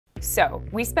So,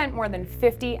 we spent more than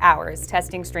 50 hours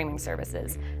testing streaming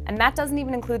services, and that doesn't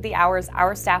even include the hours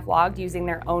our staff logged using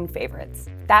their own favorites.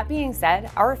 That being said,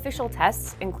 our official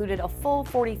tests included a full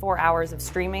 44 hours of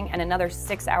streaming and another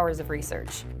 6 hours of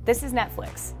research. This is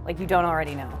Netflix, like you don't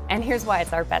already know. And here's why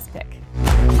it's our best pick.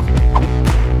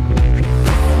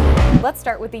 Let's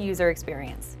start with the user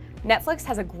experience. Netflix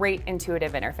has a great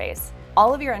intuitive interface.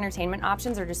 All of your entertainment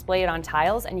options are displayed on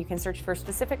tiles, and you can search for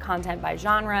specific content by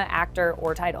genre, actor,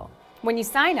 or title. When you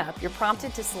sign up, you're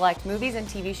prompted to select movies and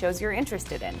TV shows you're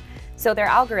interested in, so their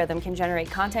algorithm can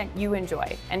generate content you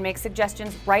enjoy and make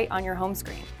suggestions right on your home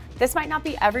screen. This might not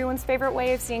be everyone's favorite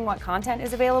way of seeing what content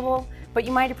is available, but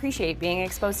you might appreciate being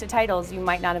exposed to titles you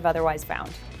might not have otherwise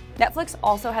found. Netflix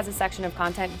also has a section of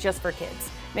content just for kids,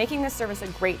 making this service a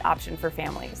great option for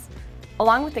families.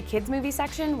 Along with the kids movie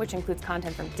section, which includes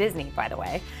content from Disney, by the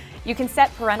way, you can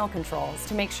set parental controls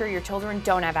to make sure your children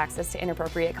don't have access to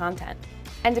inappropriate content.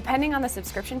 And depending on the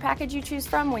subscription package you choose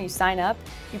from when you sign up,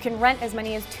 you can rent as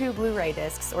many as 2 Blu-ray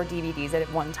discs or DVDs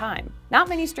at one time. Not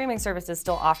many streaming services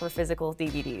still offer physical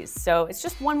DVDs, so it's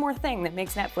just one more thing that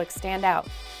makes Netflix stand out.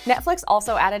 Netflix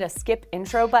also added a skip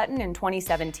intro button in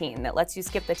 2017 that lets you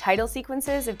skip the title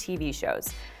sequences of TV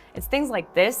shows. It's things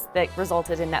like this that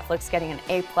resulted in Netflix getting an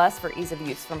A+ for ease of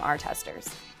use from our testers.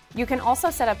 You can also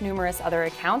set up numerous other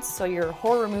accounts so your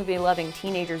horror movie-loving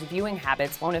teenagers' viewing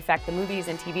habits won't affect the movies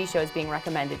and TV shows being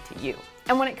recommended to you.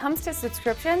 And when it comes to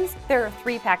subscriptions, there are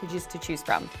 3 packages to choose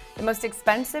from, the most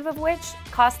expensive of which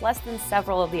cost less than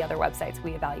several of the other websites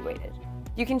we evaluated.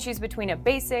 You can choose between a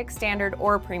basic, standard,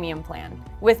 or premium plan.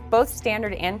 With both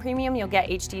standard and premium, you'll get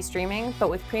HD streaming, but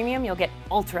with premium, you'll get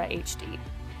Ultra HD.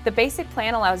 The basic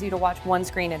plan allows you to watch 1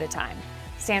 screen at a time.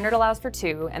 Standard allows for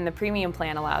 2, and the premium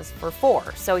plan allows for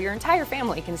 4, so your entire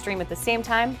family can stream at the same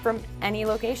time from any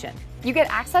location. You get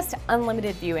access to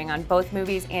unlimited viewing on both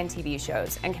movies and TV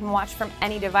shows, and can watch from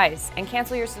any device and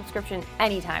cancel your subscription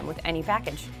anytime with any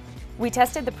package. We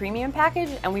tested the premium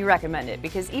package, and we recommend it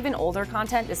because even older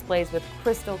content displays with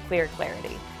crystal clear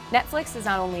clarity. Netflix is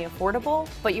not only affordable,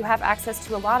 but you have access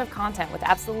to a lot of content with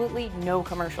absolutely no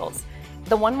commercials.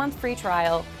 The 1-month free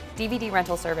trial, DVD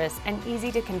rental service, and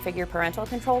easy-to-configure parental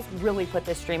controls really put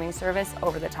this streaming service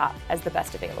over the top as the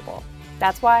best available.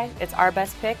 That's why it's our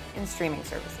best pick in streaming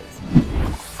services.